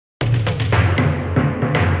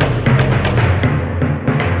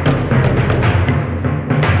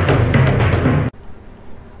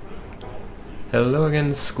Hello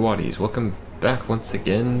again, squaddies. Welcome back once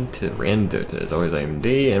again to Randota. As always, I am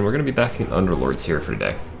D, and we're going to be back in Underlords here for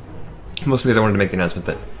today. Mostly because I wanted to make the announcement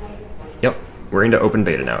that, yep, we're into open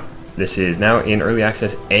beta now. This is now in early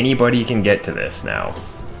access. Anybody can get to this now,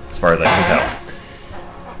 as far as I can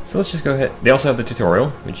tell. So let's just go ahead. They also have the tutorial,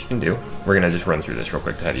 which you can do. We're going to just run through this real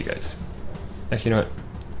quick to have you guys. Actually, you know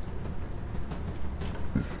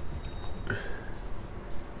what?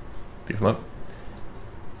 Beef them up.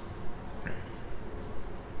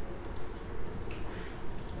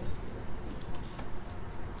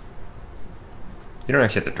 You don't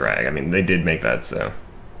actually have to drag. I mean, they did make that, so.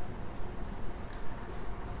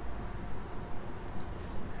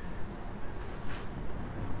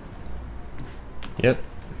 Yep.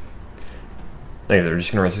 Like I said, we're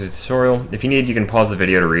just gonna run through the tutorial. If you need, you can pause the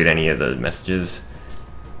video to read any of the messages.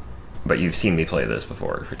 But you've seen me play this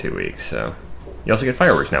before for 2 weeks, so. You also get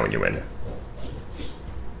fireworks now when you win.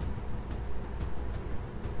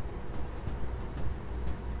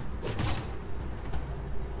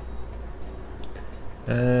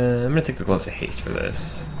 I'm gonna take the gloves of haste for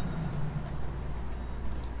this.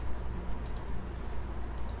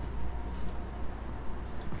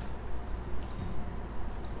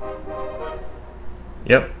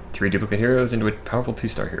 Yep, 3 duplicate heroes into a powerful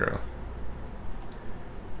 2-star hero.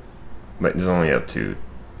 But it's only up to,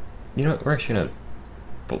 you know what, we're actually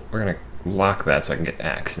gonna lock that so I can get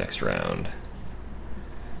Axe next round.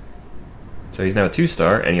 So he's now a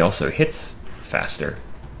 2-star, and he also hits faster.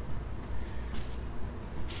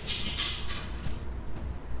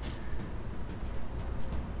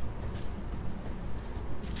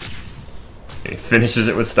 He finishes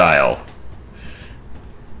it with style.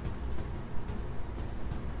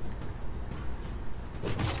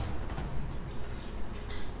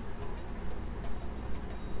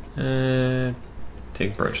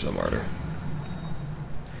 Take Brooch the Martyr.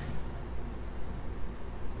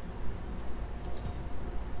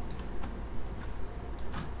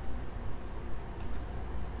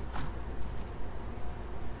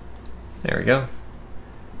 There we go.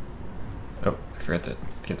 Oh, I forgot to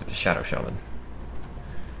give that to Shadow Shaman.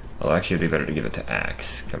 Although actually it'd be better to give it to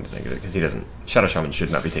Axe, come to think of it, because he doesn't... Shadow Shaman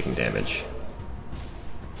should not be taking damage.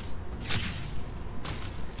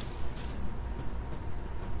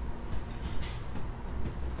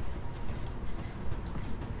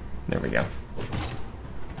 There we go.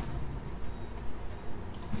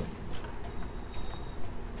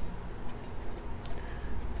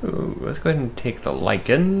 Ooh, let's go ahead and take the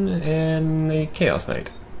Lycan and the Chaos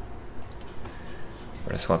Knight. We're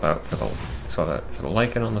gonna swap out for the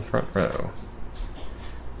Lycan on the front row.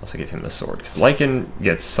 Also give him the sword, because Lycan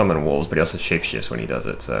gets summon wolves, but he also shapeshifts when he does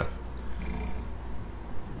it, so.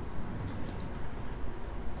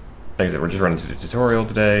 Like I said, we're just running through the tutorial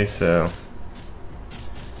today, so.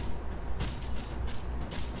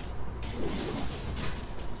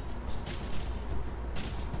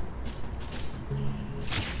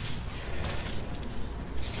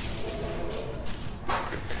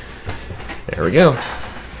 There we go.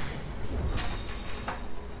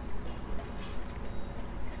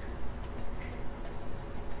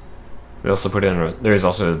 We also put in, there is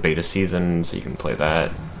also a beta season, so you can play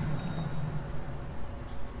that.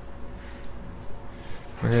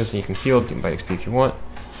 Whereas you can field, you can buy XP if you want.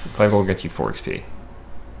 5 gold gets you 4 XP.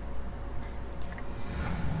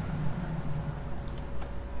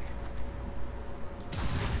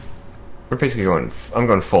 We're basically going, I'm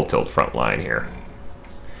going full tilt front line here.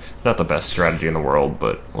 Not the best strategy in the world,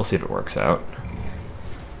 but we'll see if it works out.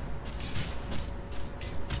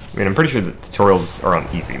 I mean, I'm pretty sure the tutorials are on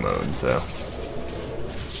easy mode, so.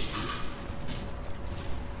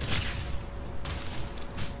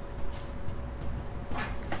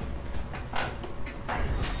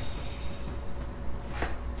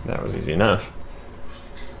 That was easy enough.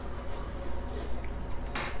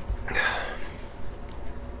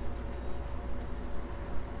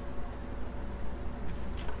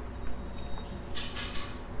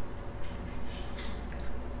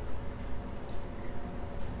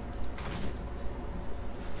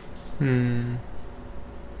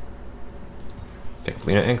 Pick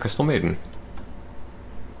Lena and Crystal Maiden.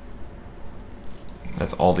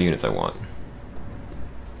 That's all the units I want.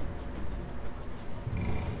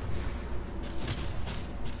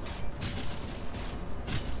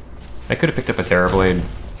 I could have picked up a Terrorblade,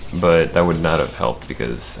 but that would not have helped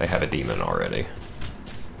because I have a demon already.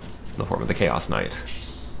 In the form of the Chaos Knight.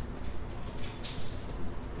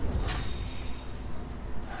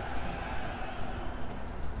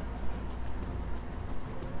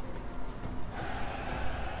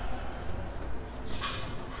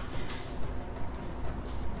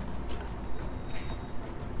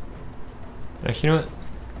 Actually, you know what?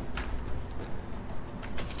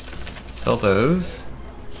 Sell those.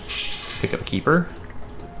 Pick up a keeper.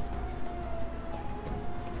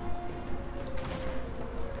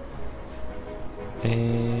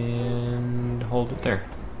 And hold it there.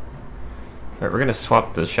 Alright, we're gonna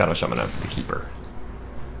swap the Shadow Shaman out for the keeper.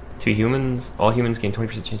 2 humans. All humans gain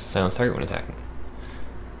 20% chance to silence target when attacking.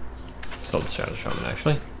 Sell the Shadow Shaman,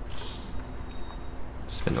 actually.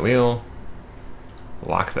 Spin the wheel.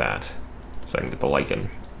 Lock that. So I can get the Lycan.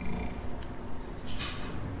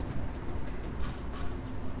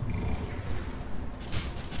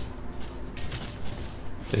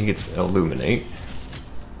 So he gets Illuminate.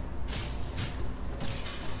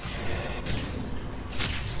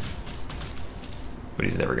 But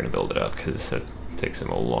he's never going to build it up because that takes him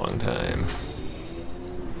a long time.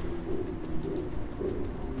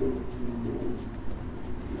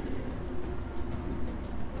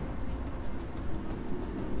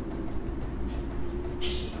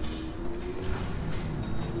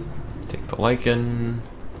 Take the Lycan.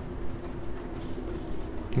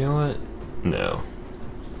 You know what? No.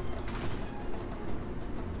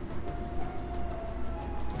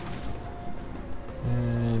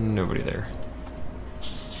 And nobody there.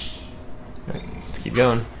 Alright, let's keep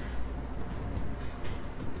going.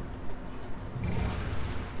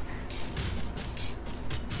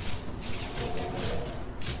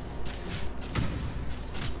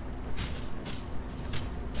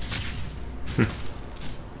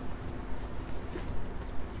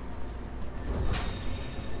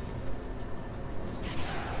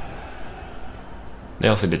 They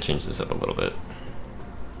also did change this up a little bit.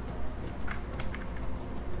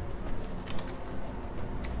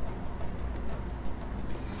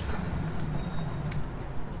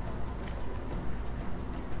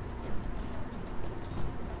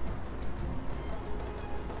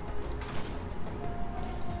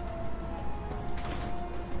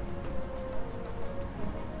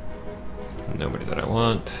 Nobody that I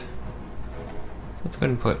want. So let's go ahead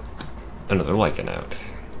and put another Lycan out.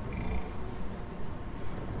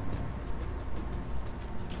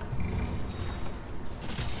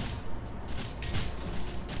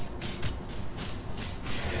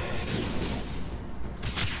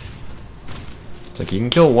 It's like you can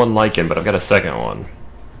kill one Lycan, but I've got a second one.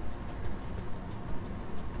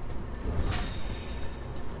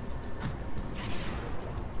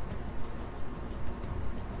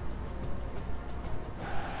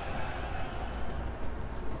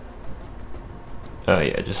 Oh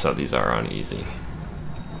yeah, I just saw these are on easy.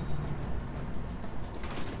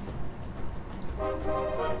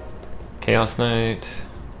 Chaos Knight.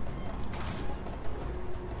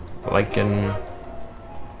 Lycan.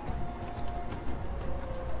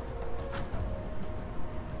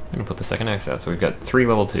 I'm gonna put the second axe out, so we've got 3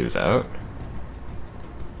 level 2s out.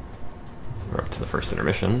 We're up to the first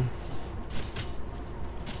intermission.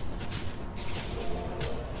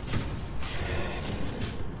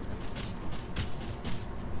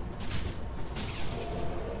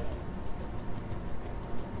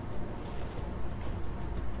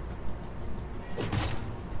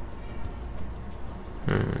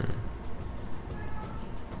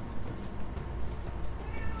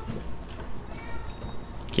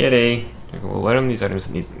 Kitty! We'll let him these items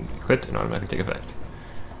need equipped and automatically take effect.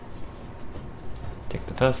 Take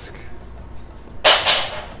the tusk.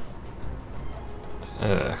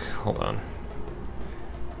 Hold on.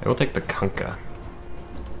 I will take the Kunkka.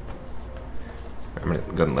 I'm gonna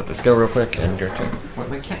go and let this go real quick and go check what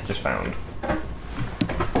my cat just found.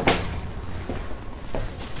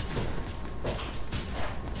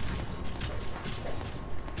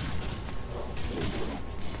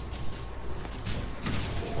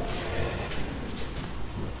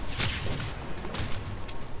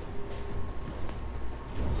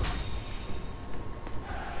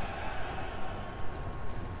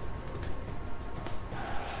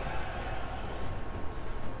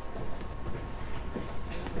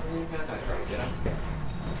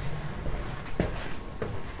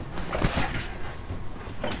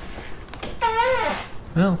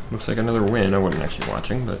 Well, looks like another win. I wasn't actually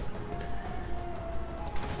watching, but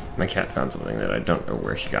my cat found something that I don't know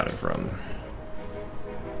where she got it from.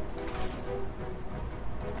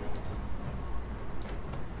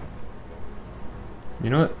 You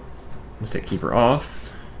know what? Let's take Keeper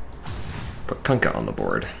off. Put Kunkka on the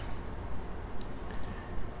board.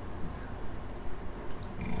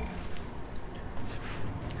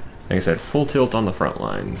 Like I said, full tilt on the front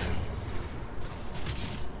lines.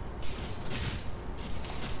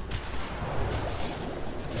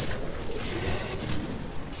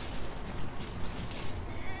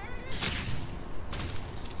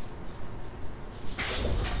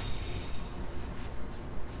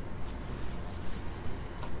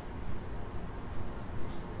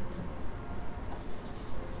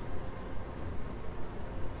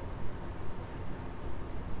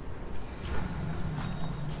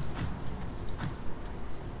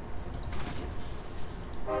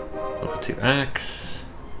 2 axe.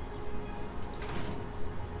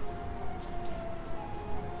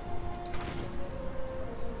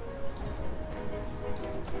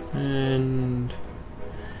 And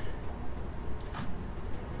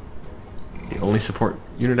the only support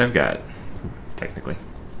unit I've got, technically.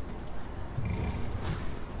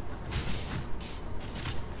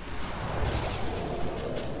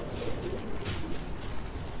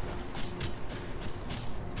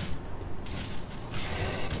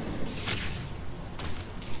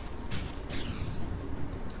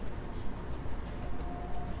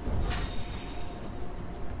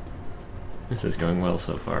 This is going well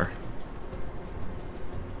so far.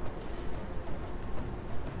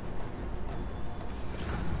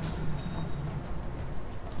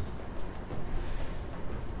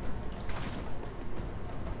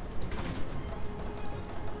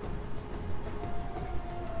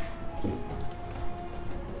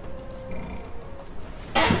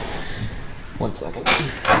 One second.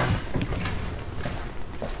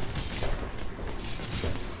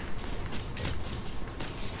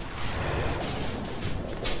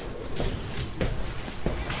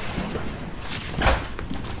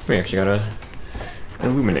 We actually gotta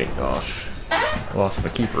illuminate off. I lost the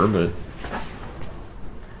keeper, but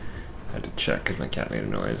I had to check because my cat made a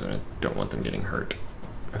noise and I don't want them getting hurt.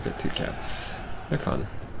 I've got 2 cats. They're fun.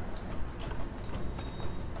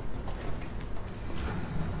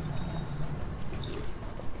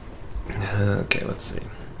 Okay, let's see.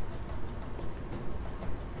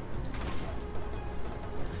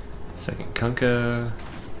 Second Kunkka.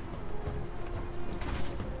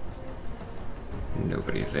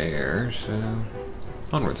 Nobody there, so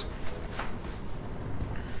onwards.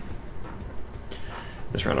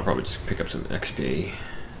 This round I'll probably just pick up some XP.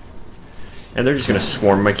 And they're just gonna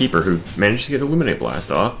swarm my keeper, who managed to get Illuminate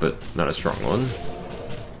Blast off, but not a strong one.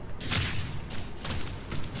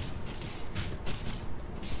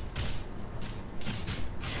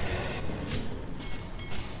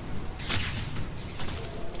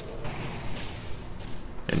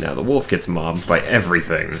 And now the wolf gets mobbed by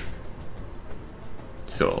everything.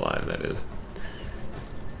 Still alive, that is.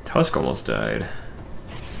 Tusk almost died.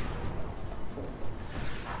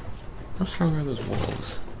 How strong are those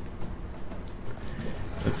wolves?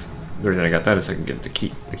 The reason I got that is so I can get the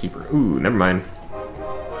keeper. Ooh, never mind.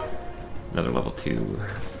 Another level 2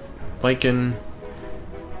 Lycan.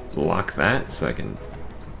 Lock that so I can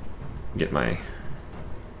get my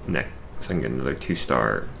neck. So I can get another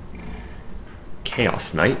 2-star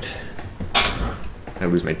Chaos Knight. I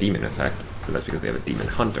lose my demon effect, so that's because they have a demon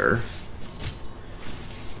hunter.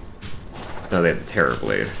 No, they have the Terror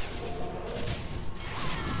Blade.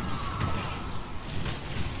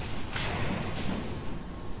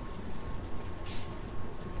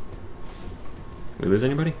 We lose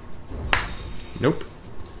anybody? Nope.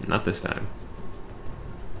 Not this time.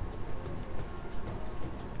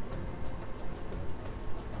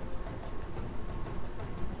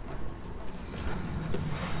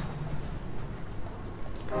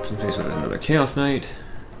 Some space with another Chaos Knight.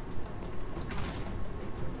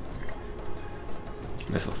 Get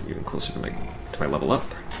myself even closer to my level up.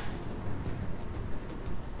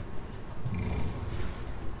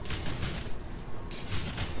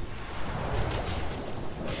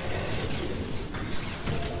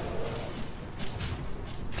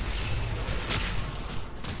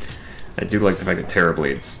 I do like the fact that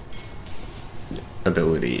Terrorblade's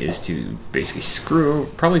ability is to basically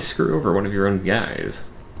probably screw over one of your own guys.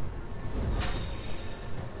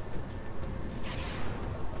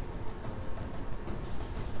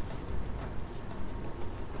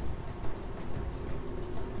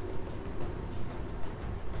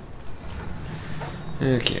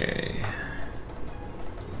 Okay.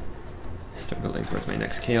 Start building towards my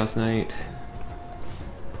next Chaos Knight.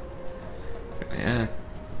 Get my axe.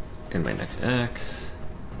 And my next axe.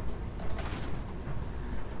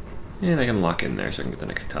 And I can lock in there so I can get the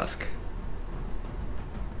next Tusk.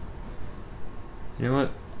 You know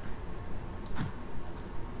what?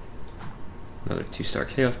 Another 2-star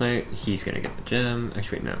Chaos Knight. He's gonna get the gem.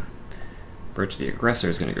 Actually, wait, no. Brooch the Aggressor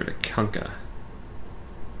is gonna go to Kunkka.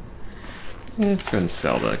 Let's go and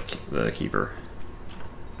sell the Keeper.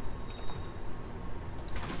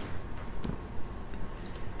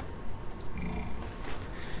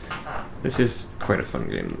 This is quite a fun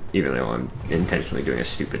game, even though I'm intentionally doing a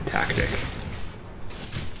stupid tactic.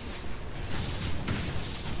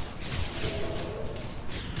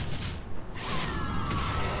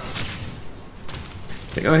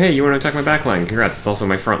 It's like, oh hey, you want to attack my back line? Congrats, it's also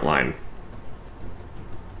my front line.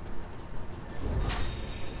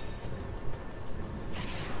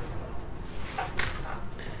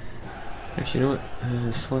 Actually, you know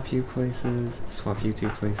what? Swap you places. Swap you two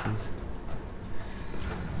places.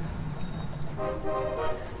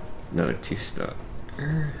 Another 2-star.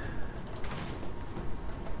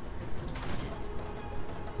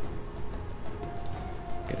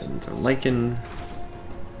 Get into Lichen.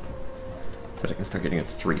 So that I can start getting a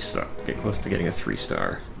 3-star. Get close to getting a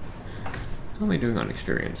 3-star. How am I doing on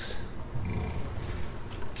experience?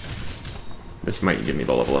 This might give me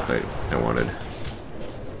the level up I wanted.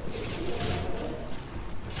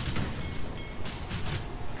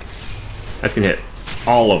 That's gonna hit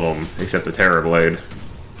all of them except the Terror Blade.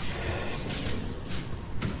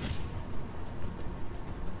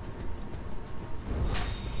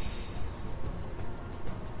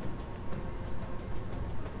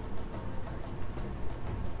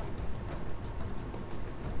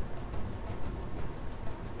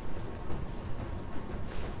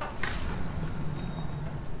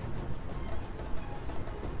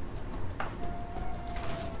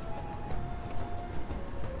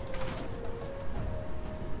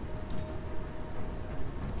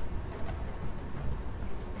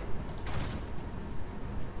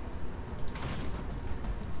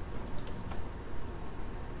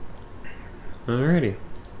 Alrighty.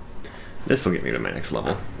 This will get me to my next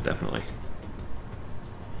level, definitely.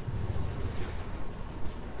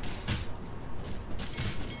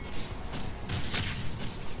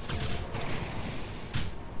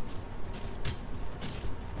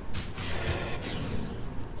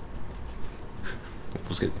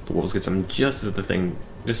 The wolves get some just as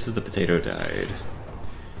the potato died.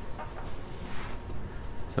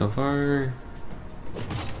 So far,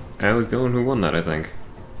 I was the one who won that, I think.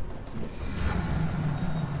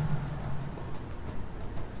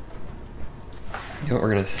 You know what,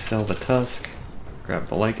 we're gonna sell the tusk, grab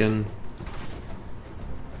the lichen,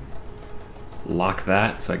 lock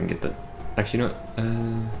that so I can get the... Actually, you know what?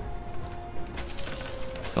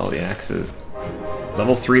 Sell the axes.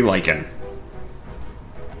 Level 3 lichen.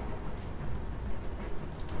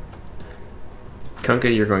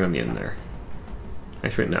 Kunkka, you're going on the end there.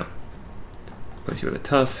 Actually, no. Place you with a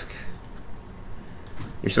tusk.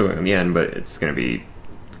 You're still going on the end, but it's gonna be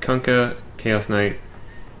Kunkka, Chaos Knight.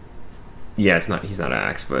 Yeah, it's not. He's not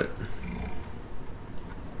axe, but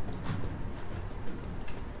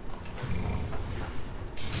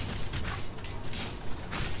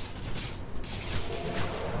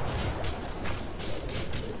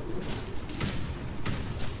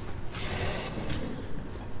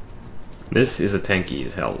this is a tanky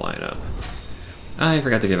as hell lineup. I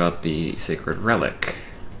forgot to give out the Sacred Relic.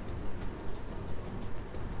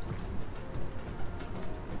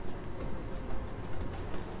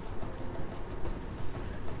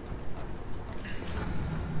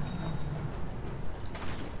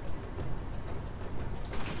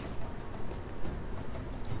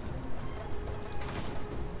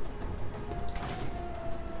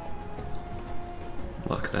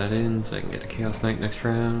 Lock that in so I can get a Chaos Knight next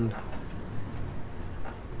round.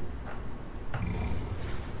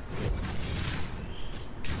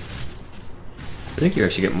 I think you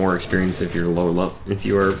actually get more experience if you're low level, if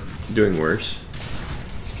you are doing worse.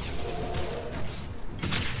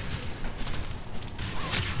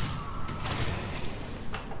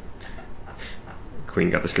 Queen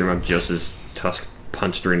got the scream up just as Tusk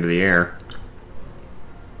punched her into the air.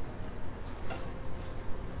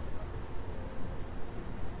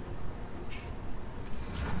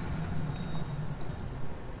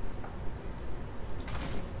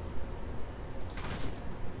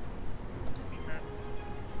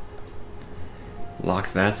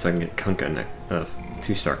 Lock that so I can get Kunkka,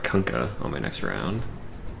 2-star Kunkka on my next round.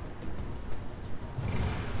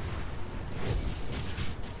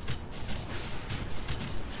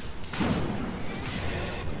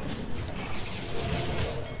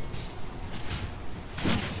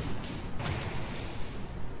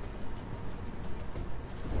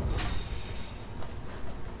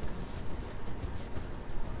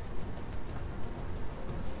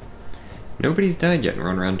 Nobody's died yet, and we're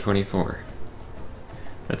on round 24.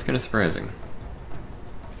 That's kind of surprising.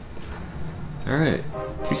 Alright,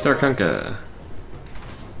 2-star Kunkka.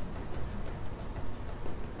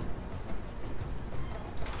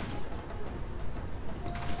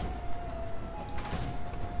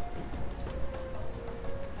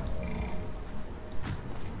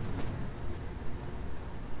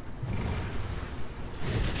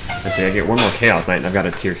 I see, I get one more Chaos Knight and I've got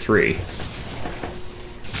a tier 3.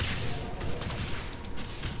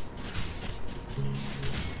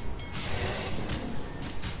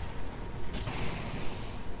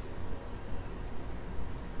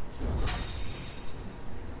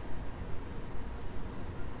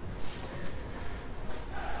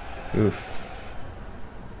 Oof.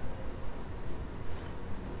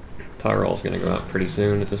 Tyrell's gonna go out pretty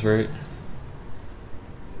soon at this rate.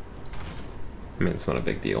 I mean, it's not a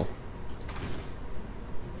big deal.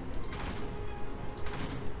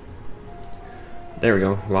 There we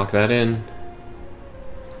go, lock that in.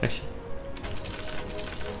 Actually.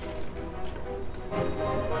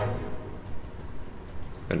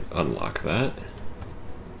 And unlock that.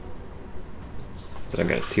 So I've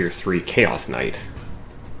got a tier 3 Chaos Knight.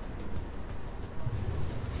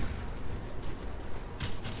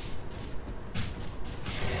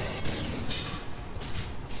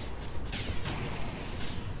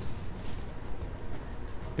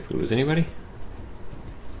 Did we lose anybody?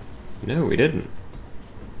 No, we didn't.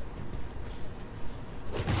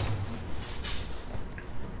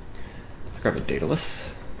 Let's grab a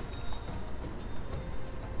Daedalus.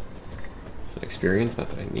 Some experience, not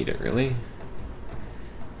that I need it really.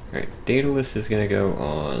 Alright, Daedalus is gonna go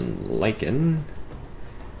on Lycan.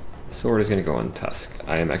 Sword is gonna go on Tusk.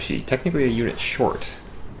 I am actually technically a unit short.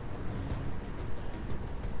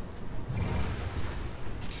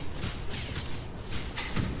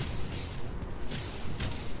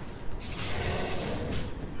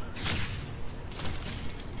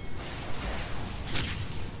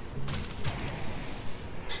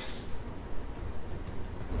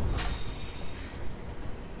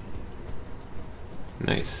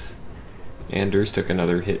 Nice. Anders took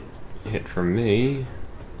another hit from me.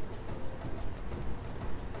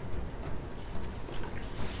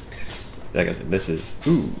 Like I said, this is...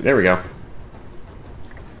 Ooh, there we go.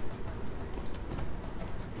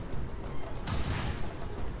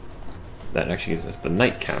 That actually gives us the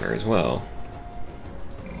Knight counter as well.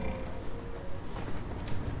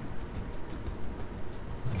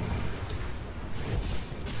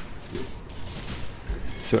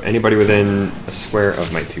 So anybody within a square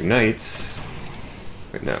of my 2 knights...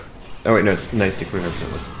 Wait, no. Oh wait, no, it's knights to clear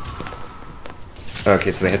this.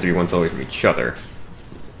 Okay, so they have to be one cell away from each other.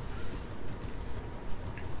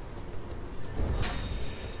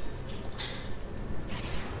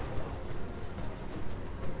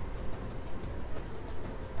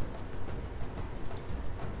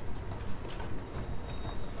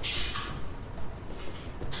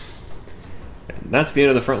 And that's the end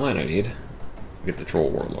of the front line I need. Get the Troll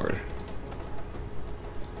Warlord.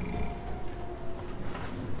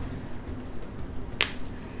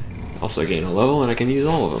 Also gain a level and I can use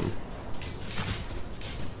all of them.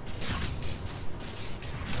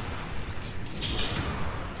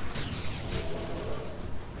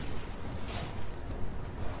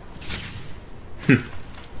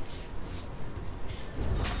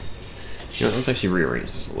 You know, let's actually rearrange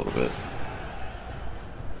this a little bit.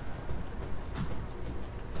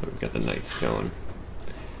 So we've got the Knights going.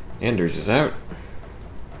 Anders is out.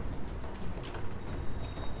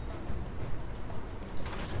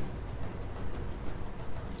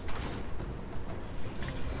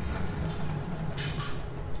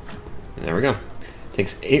 And there we go.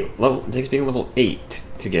 Takes being level 8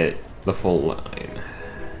 to get the full line.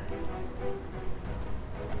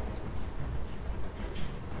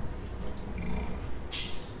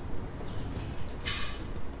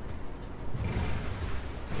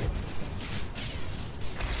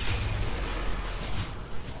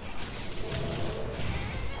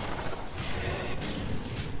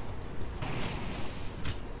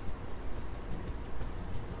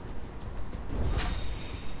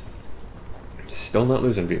 Still not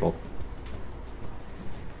losing people.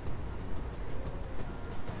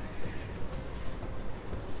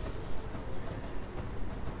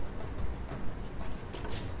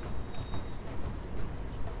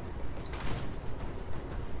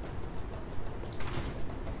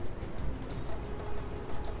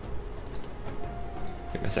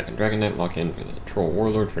 Get my second Dragon Knight, lock in for the Troll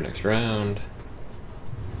Warlord for next round.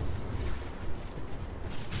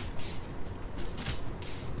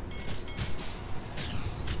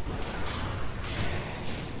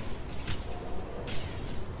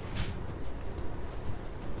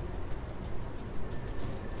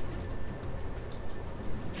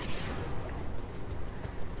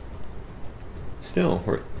 Still,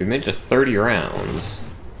 we made it to 30 rounds.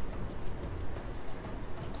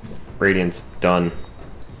 Radiant's done.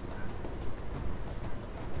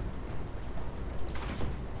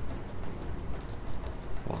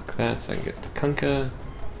 Lock that so I can get the Kunkka.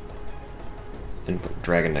 And put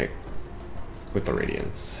Dragon Knight with the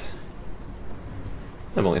Radiance.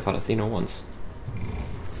 I've only fought Athena once.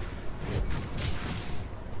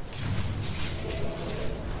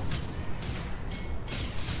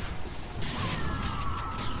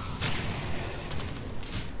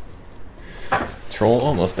 Troll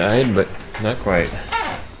almost died, but not quite.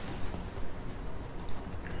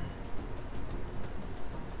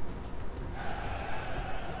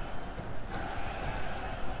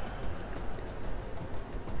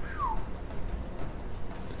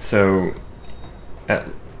 So, at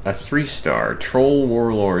a 3-star, Troll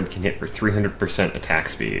Warlord can hit for 300% attack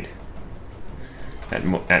speed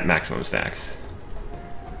at maximum stacks.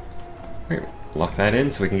 Alright, lock that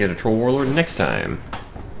in so we can get a Troll Warlord next time.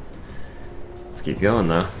 Let's keep going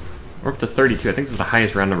though. We're up to 32. I think this is the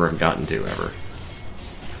highest round number I've gotten to ever.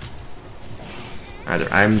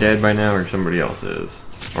 Either I'm dead by now or somebody else is.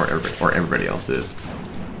 Or everybody else is.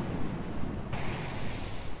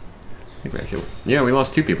 I think we actually... Yeah, we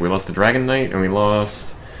lost 2 people. We lost the Dragon Knight and we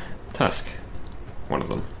lost Tusk. One of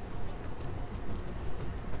them.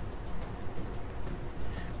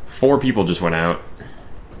 4 people just went out.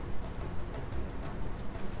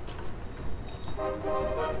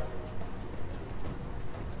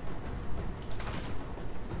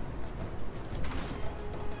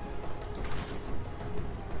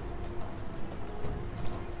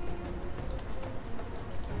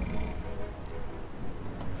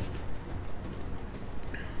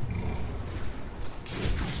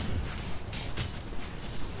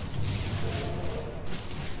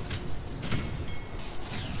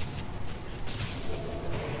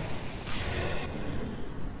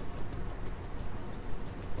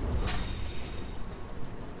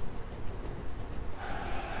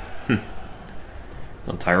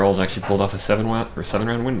 Well, Tyrell's actually pulled off a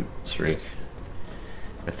 7-round win streak.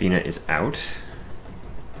 Athena is out.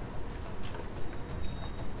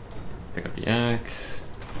 Pick up the axe.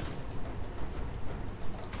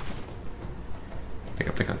 Pick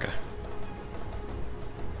up the Kunkka.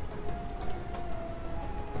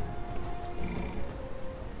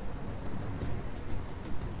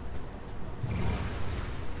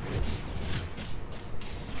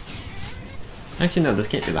 Actually, no, this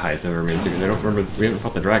can't be the highest I've ever made it to, because I don't remember, we haven't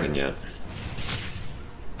fought the dragon yet.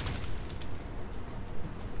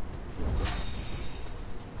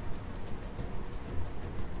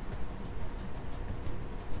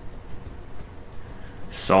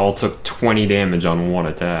 Saul took 20 damage on 1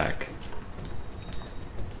 attack.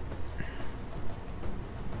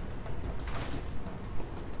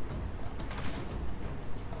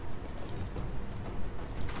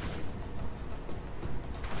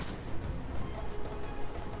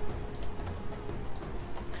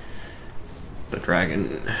 The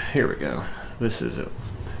dragon, here we go. This is not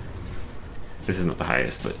the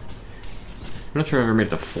highest, but I'm not sure I've ever made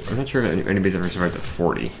it to I'm not sure if anybody's ever survived to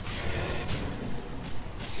 40.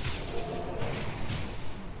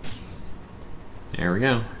 There we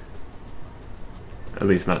go. At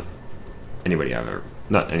least not anybody I've ever,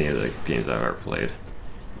 not any of the games I've ever played.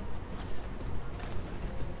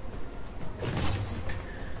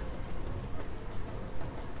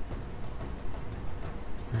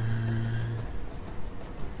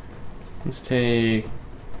 Let's take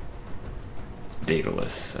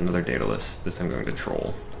Daedalus, another Daedalus, this time going to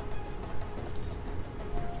Troll.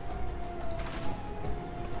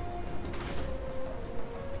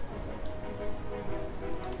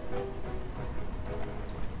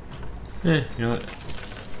 You know what?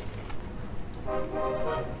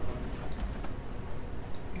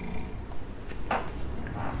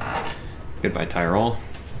 Goodbye, Tyrell.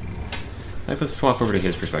 Let's swap over to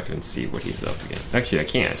his perspective and see what he's up against. Actually, I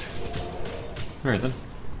can't. Alright then.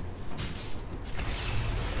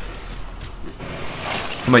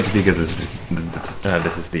 It might be because this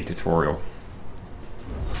is the tutorial.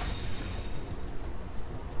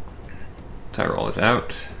 Tyrell is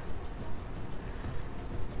out.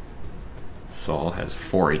 Saul has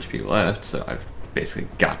 4 HP left, so I've basically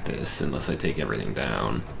got this unless I take everything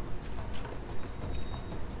down.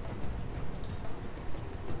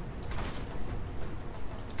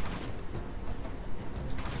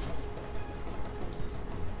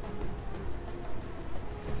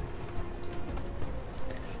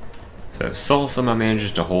 So Saul somehow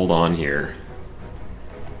manages to hold on here.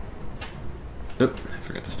 Oop, I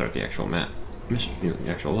forgot to start the actual map mission,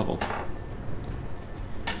 the actual level.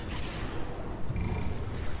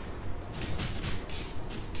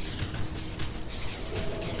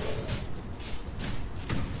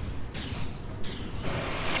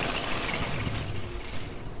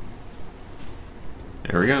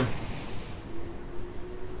 There we go.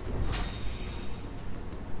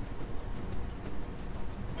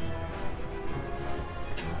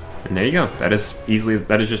 And there you go. That is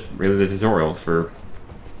just really the tutorial for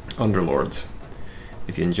Underlords.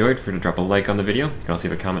 If you enjoyed, feel free to drop a like on the video. You can also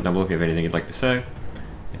leave a comment down below if you have anything you'd like to say.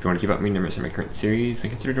 If you want to keep up with me and never miss my current series,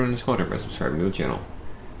 then consider joining the squad by subscribing to the channel.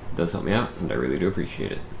 It does help me out, and I really do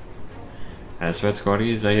appreciate it. As for that,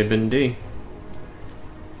 squaddies, I have been D.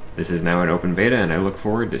 This is now an open beta, and I look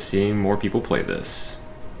forward to seeing more people play this.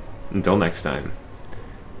 Until next time,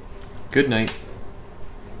 good night,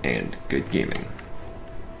 and good gaming.